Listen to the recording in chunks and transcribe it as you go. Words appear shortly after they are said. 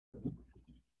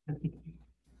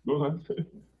No,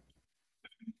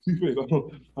 see face. I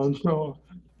don't know.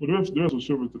 But the rest was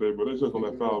shivers today, but that's just on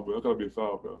that foul, bro. That gotta be a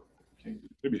foul, bro.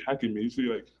 They be hacking me. You see,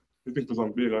 like, they think because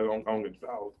I'm big, I don't get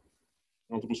fouled.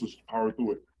 I'm supposed to power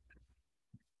through it.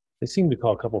 They seem to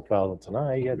call a couple fouls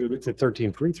tonight. You had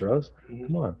 13 free throws. Mhm.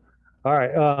 Come on. All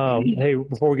right. Hey,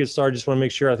 before we get started, just want to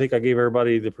make sure, I think I gave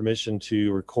everybody the permission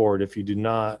to record. If you do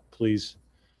not, please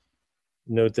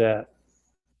note that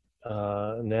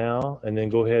now, and then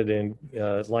go ahead and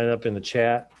line up in the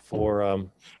chat for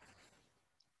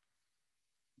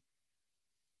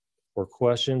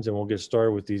questions, and we'll get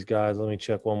started with these guys. Let me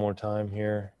check one more time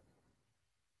here.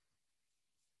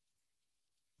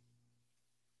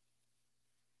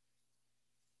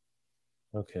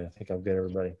 Okay, I think I've got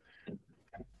everybody.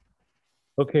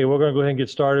 Okay, we're going to go ahead and get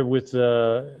started with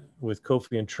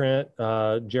Kofi and Trent.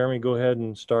 Jeremy, go ahead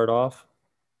and start off.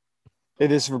 Hey,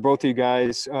 this is for both of you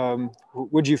guys.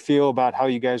 What do you feel about how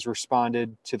you guys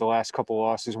responded to the last couple of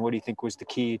losses, and what do you think was the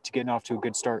key to getting off to a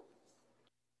good start?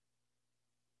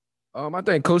 I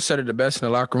think Coach said it the best in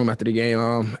the locker room after the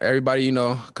game. Everybody,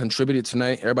 contributed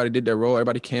tonight. Everybody did their role.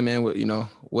 Everybody came in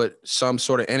with some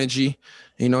sort of energy,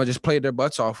 just played their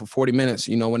butts off for 40 minutes,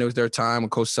 when it was their time, when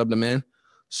Coach subbed them in.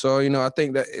 So, I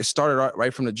think that it started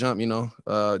right from the jump,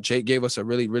 Jake gave us a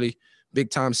really, really big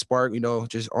time spark,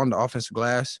 just on the offensive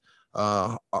glass.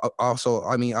 Also,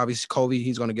 I mean, obviously Kofi,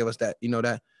 he's going to give us that,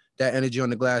 that energy on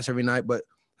the glass every night. But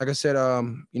like I said,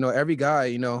 every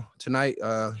guy, tonight,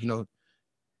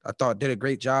 I thought did a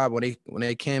great job when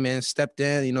they came in, stepped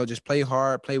in, just play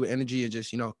hard, play with energy, and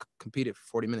just, competed for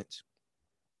 40 minutes.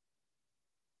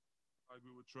 I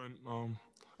agree with Trent.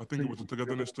 I think it was the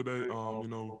togetherness today.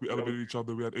 We elevated each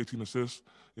other. We had 18 assists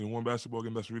in one basketball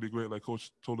game. That's really great. Like Coach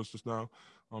told us just now.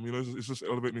 It's just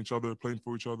elevating each other, playing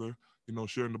for each other,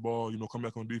 sharing the ball, come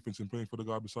back on defense and playing for the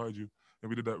guy beside you.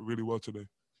 And we did that really well today.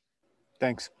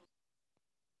 Thanks.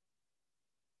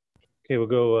 Okay, we'll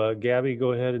go Gabby,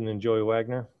 go ahead, and then Joey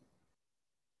Wagner.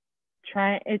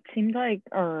 Trent, it seemed like,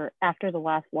 or after the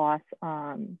last loss,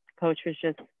 Coach was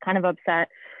just kind of upset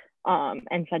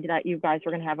and said that you guys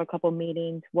were going to have a couple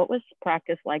meetings. What was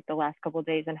practice like the last couple of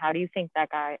days, and how do you think that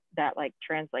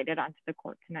translated onto the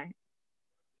court tonight?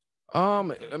 I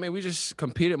mean, we just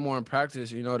competed more in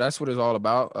practice. That's what it's all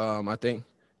about. I think,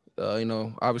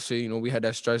 obviously, we had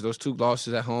that stretch, those 2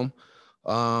 losses at home.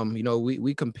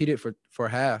 We competed for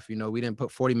half. We didn't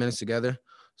put 40 minutes together.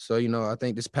 So, I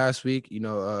think this past week,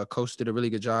 Coach did a really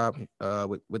good job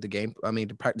with the game. I mean,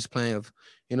 the practice plan of,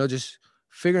 just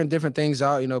figuring different things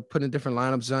out, putting different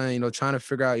lineups on, trying to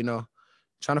figure out,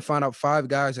 trying to find out 5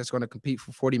 guys that's going to compete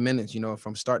for 40 minutes,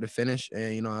 from start to finish.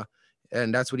 And,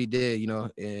 and that's what he did,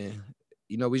 and,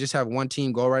 we just have one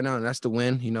team goal right now, and that's to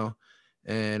win,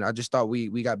 and I just thought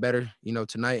we got better,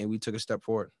 tonight, and we took a step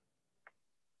forward.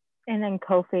 And then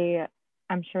Kofi,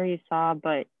 I'm sure you saw,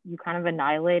 but you kind of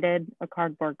annihilated a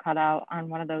cardboard cutout on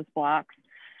one of those blocks.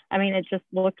 I mean, it just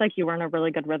looked like you were in a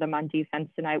really good rhythm on defense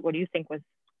tonight. What do you think was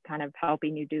kind of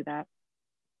helping you do that?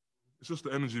 It's just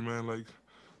the energy, man.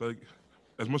 Like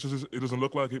as much as it doesn't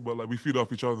look like it, but like we feed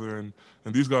off each other, and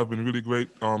these guys have been really great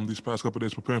these past couple of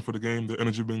days preparing for the game. The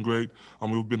energy has been great.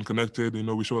 We've been connected.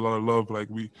 We show a lot of love. Like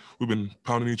we've been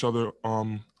pounding each other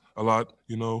a lot.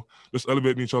 Just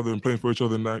elevating each other and playing for each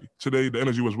other. And today the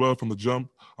energy was well from the jump.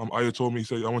 Aya told me, he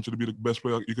said, I want you to be the best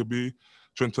player you could be.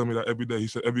 Trent told me that every day. He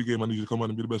said, every game I need you to come out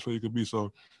and be the best player you could be.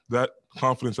 So that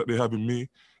confidence that they have in me,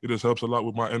 it just helps a lot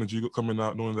with my energy coming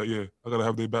out, knowing that, yeah, I got to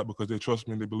have their back because they trust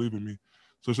me and they believe in me.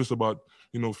 So it's just about,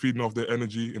 feeding off their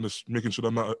energy and just making sure that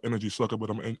I'm not an energy sucker, but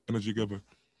I'm an energy giver.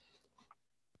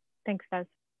 Thanks, guys.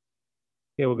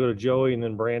 Yeah, we'll go to Joey and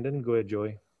then Brandon. Go ahead,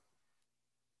 Joey.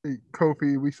 Hey,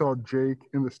 Kofi, we saw Jake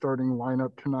in the starting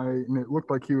lineup tonight, and it looked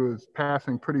like he was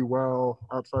passing pretty well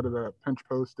outside of that pinch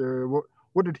post area.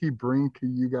 What did he bring to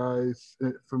you guys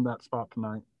from that spot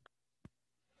tonight?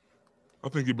 I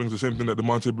think he brings the same thing that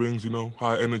DeMonte brings,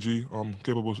 high energy,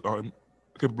 capable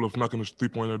of knocking his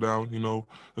three-pointer down,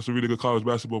 That's a really good college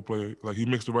basketball player. Like, he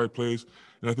makes the right plays,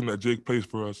 and I think that Jake plays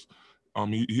for us.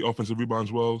 He offensive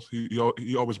rebounds well. He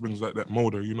always brings that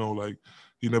motor, like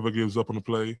he never gives up on the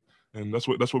play. And that's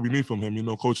what we need from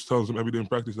him. Coach tells him every day in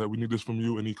practice that we need this from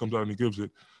you, and he comes out and he gives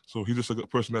it. So he's just a good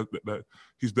person that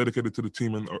he's dedicated to the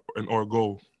team and our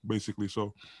goal, basically.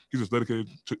 So he's just dedicated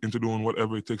into doing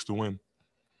whatever it takes to win.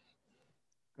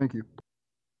 Thank you.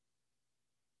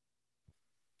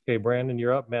 Okay, Brandon,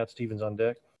 you're up. Matt Stevens on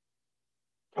deck.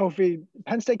 Kofi,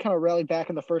 Penn State kind of rallied back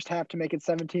in the first half to make it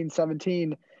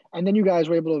 17-17, and then you guys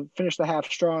were able to finish the half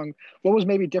strong. What was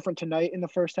maybe different tonight in the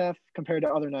first half compared to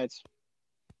other nights?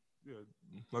 Yeah,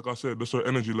 like I said, that's our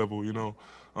energy level.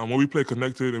 When we play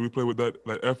connected and we play with that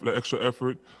extra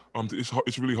effort,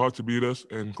 it's really hard to beat us.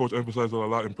 And coach emphasized that a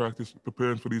lot in practice,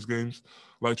 preparing for these games.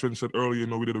 Like Trent said earlier,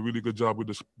 we did a really good job with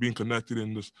just being connected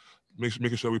and just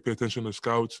making sure we pay attention to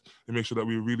scouts and make sure that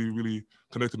we're really, really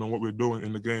connected on what we're doing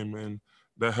in the game. And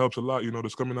that helps a lot.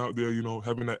 Just coming out there,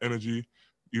 having that energy.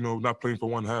 Not playing for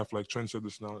one half like Trent said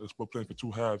this now. We're playing for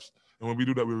two halves, and when we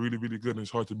do that, we're really, really good, and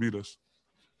it's hard to beat us.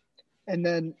 And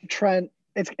then Trent,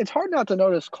 it's hard not to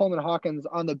notice Coleman Hawkins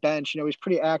on the bench. He's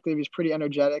pretty active. He's pretty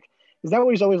energetic. Is that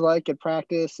what he's always like at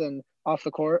practice and off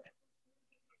the court?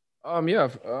 Yeah.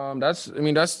 That's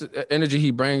the energy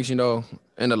he brings. In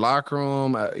the locker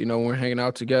room. When we're hanging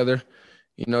out together.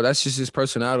 That's just his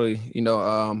personality.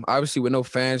 Obviously with no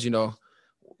fans.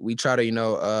 We try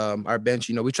to our bench.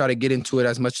 We try to get into it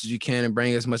as much as we can and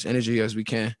bring as much energy as we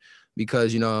can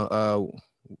because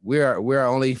we're our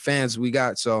only fans we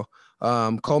got. So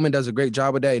Coleman does a great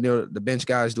job of that. The bench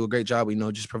guys do a great job,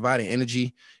 just providing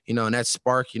energy, and that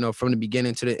spark, from the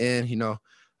beginning to the end,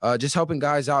 just helping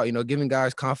guys out, giving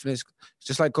guys confidence.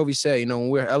 Just like Kofi said, when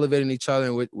we're elevating each other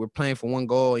and we're playing for one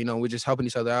goal, we're just helping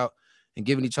each other out and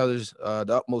giving each other's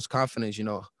the utmost confidence,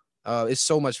 it's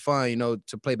so much fun,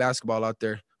 to play basketball out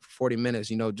there for 40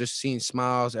 minutes, just seeing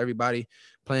smiles, everybody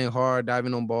playing hard,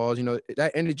 diving on balls,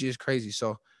 that energy is crazy.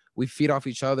 So we feed off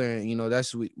each other and,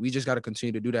 we just got to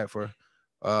continue to do that for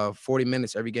 40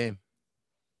 minutes every game.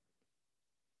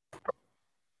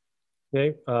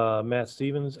 Okay. Matt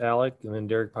Stevens, Alec, and then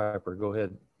Derek Piper. Go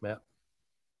ahead, Matt.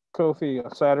 Kofi,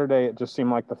 Saturday, it just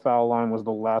seemed like the foul line was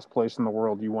the last place in the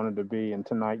world you wanted to be, and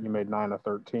tonight you made 9 of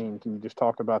 13. Can you just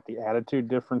talk about the attitude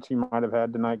difference you might have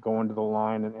had tonight going to the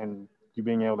line and you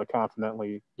being able to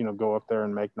confidently, go up there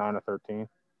and make 9 of 13?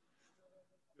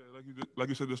 Like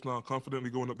you said just now, confidently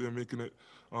going up there and making it.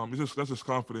 That's just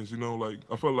confidence,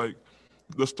 I felt like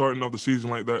just starting off the season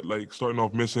like that, like starting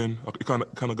off missing, it kind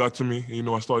of got to me.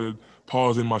 I started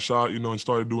pausing my shot, and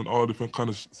started doing all different kind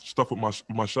of stuff with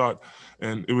my shot,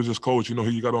 and it was just coach.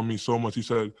 He got on me so much. He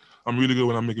said I'm really good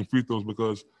when I'm making free throws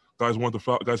because guys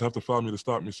have to foul me to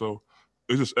stop me. So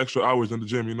it's just extra hours in the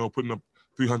gym, putting up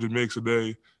 300 makes a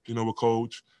day, with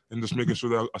coach, and just making sure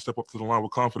that I step up to the line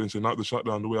with confidence and knock the shot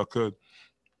down the way I could.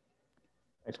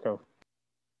 Thanks, Kofi.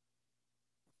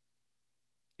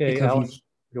 Okay, Kofi, Alex,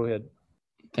 go ahead.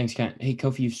 Thanks, Kent. Hey,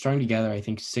 Kofi, you've strung together, I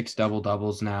think, 6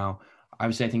 double-doubles now.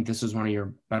 Obviously, I think this was one of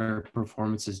your better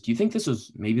performances. Do you think this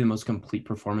was maybe the most complete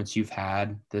performance you've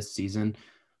had this season?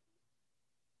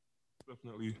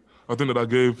 Definitely. I think that I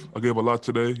gave a lot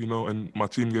today, and my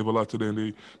team gave a lot today,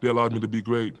 and they allowed me to be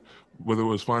great. Whether it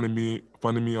was finding me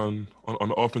on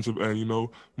the offensive end,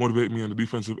 motivate me on the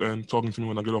defensive end, talking to me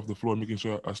when I get off the floor, making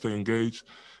sure I stay engaged.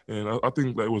 And I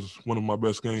think that was one of my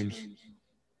best games,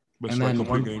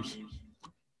 complete games.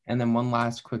 And then one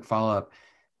last quick follow-up.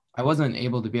 I wasn't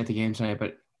able to be at the game tonight,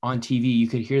 but on TV, you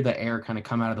could hear the air kind of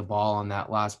come out of the ball on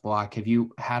that last block. Have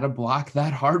you had a block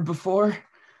that hard before?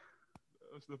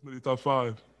 That's definitely top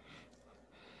 5.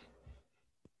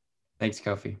 Thanks,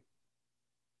 Kofi.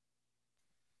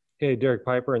 Okay, Derek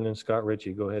Piper, and then Scott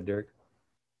Ritchie. Go ahead, Derek.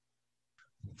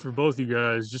 For both you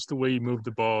guys, just the way you moved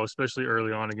the ball, especially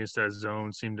early on against that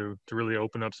zone, seemed to really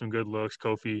open up some good looks.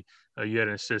 Kofi, you had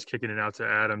an assist kicking it out to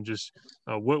Adam. Just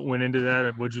what went into that,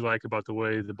 and what'd you like about the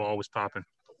way the ball was popping?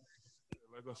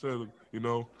 Like I said,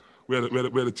 we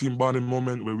had a team bonding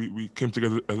moment where we came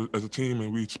together as a team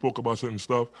and we spoke about certain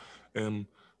stuff, and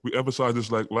we emphasized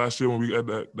this like last year when we had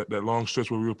that long stretch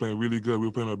where we were playing really good. We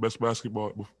were playing our best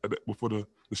basketball before the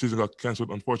season got canceled,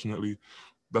 unfortunately.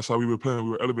 That's how we were playing. We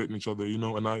were elevating each other,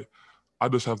 and I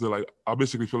just have to I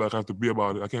basically feel like I have to be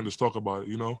about it. I can't just talk about it,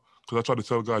 because I try to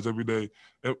tell guys every day,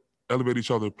 elevate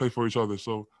each other, play for each other.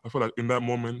 So I feel like in that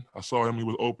moment, I saw him, he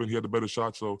was open, he had the better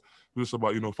shot. So it was just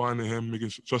about, finding him,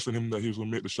 trusting him that he was going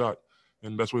to make the shot.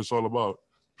 And that's what it's all about.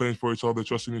 Playing for each other,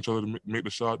 trusting each other to make the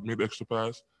shot, make the extra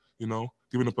pass,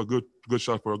 giving up a good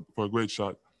shot for a great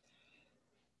shot.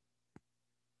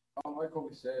 Like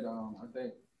Kobe said, I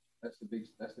think that's the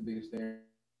biggest thing.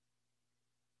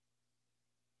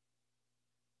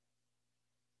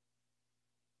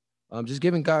 Just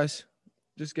giving guys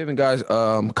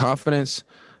confidence,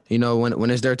 when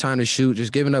it's their time to shoot,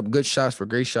 just giving up good shots for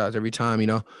great shots every time,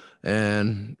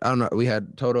 and I don't know, we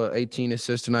had total 18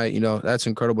 assists tonight, that's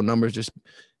incredible numbers. Just,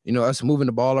 us moving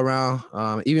the ball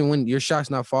around, even when your shot's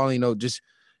not falling, just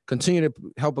continue to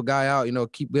help a guy out,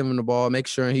 keep giving him the ball, make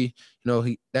sure he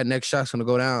that next shot's going to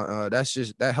go down.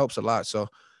 That helps a lot. So,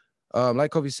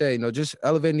 like Kofi said, just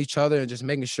elevating each other and just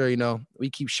making sure, we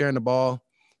keep sharing the ball.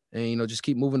 And, just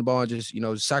keep moving the ball and just,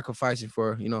 sacrificing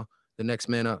for, the next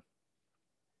man up.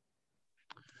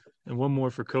 And one more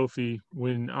for Kofi.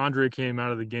 When Andre came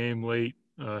out of the game late,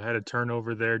 had a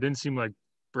turnover there, didn't seem like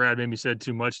Brad maybe said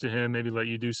too much to him, maybe let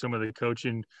you do some of the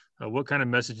coaching. What kind of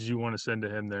message do you want to send to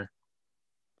him there?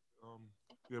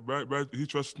 Yeah, Brad, he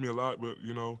trusts me a lot, but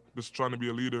just trying to be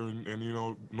a leader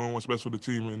and knowing what's best for the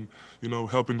team and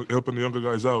helping the younger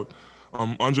guys out.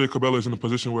 Andre Cabela is in a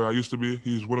position where I used to be.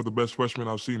 He's one of the best freshmen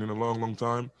I've seen in a long, long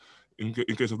time. In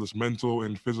case of this mental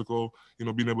and physical,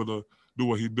 being able to do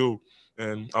what he do.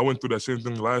 And I went through that same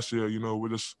thing last year.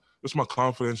 With just my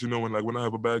confidence. When I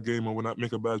have a bad game or when I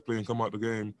make a bad play and come out the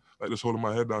game, like just holding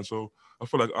my head down. So I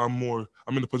feel like I'm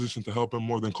in the position to help him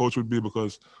more than coach would be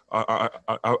because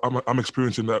I'm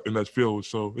experiencing that in that field.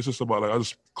 So it's just about I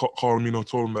just called him,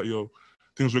 told him that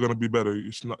things are gonna be better.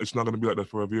 It's not gonna be like that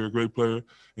forever. You're a great player, and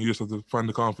you just have to find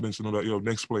the confidence to know that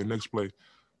next play.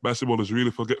 Basketball is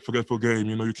really forgetful game.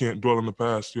 You can't dwell on the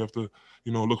past. You have to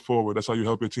look forward. That's how you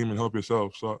help your team and help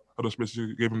yourself. So I just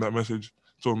basically gave him that message,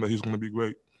 told him that he's gonna be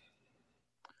great.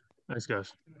 Thanks,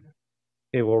 guys.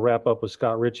 Okay, we'll wrap up with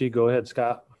Scott Ritchie. Go ahead,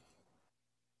 Scott.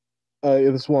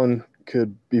 This one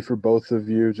could be for both of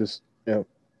you. Just we'll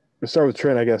start with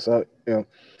Trent, I guess.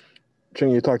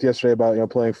 Trent, you talked yesterday about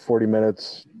playing 40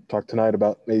 minutes. Talked tonight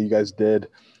about maybe you guys did.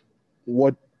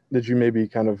 What did you maybe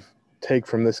kind of take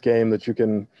from this game that you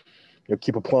can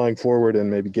keep applying forward and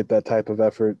maybe get that type of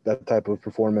effort, that type of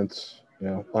performance,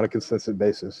 on a consistent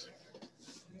basis?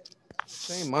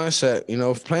 Same mindset,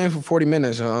 playing for 40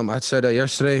 minutes. I said that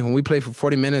yesterday when we played for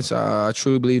 40 minutes, I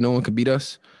truly believe no one could beat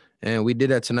us. And we did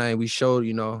that tonight. We showed,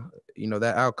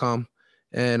 that outcome.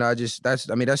 And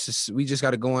we just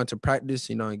got to go into practice,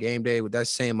 in game day with that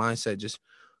same mindset. Just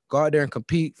go out there and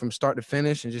compete from start to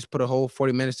finish and just put a whole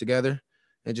 40 minutes together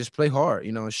and just play hard,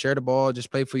 share the ball,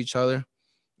 just play for each other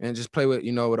and just play with, with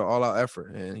an all out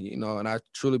effort. And, and I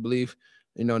truly believe,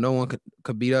 no one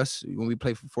could beat us when we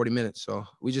play for 40 minutes. So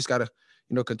we just got to,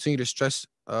 continue to stress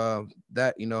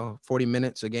that, 40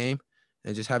 minutes a game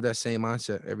and just have that same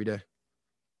mindset every day.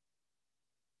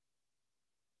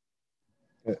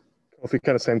 Kofi,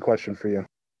 kind of same question for you.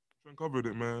 Trent covered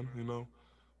it, man.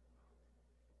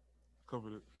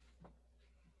 Covered it.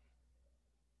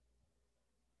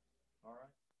 All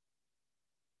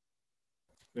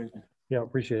right. Yeah,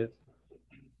 appreciate it.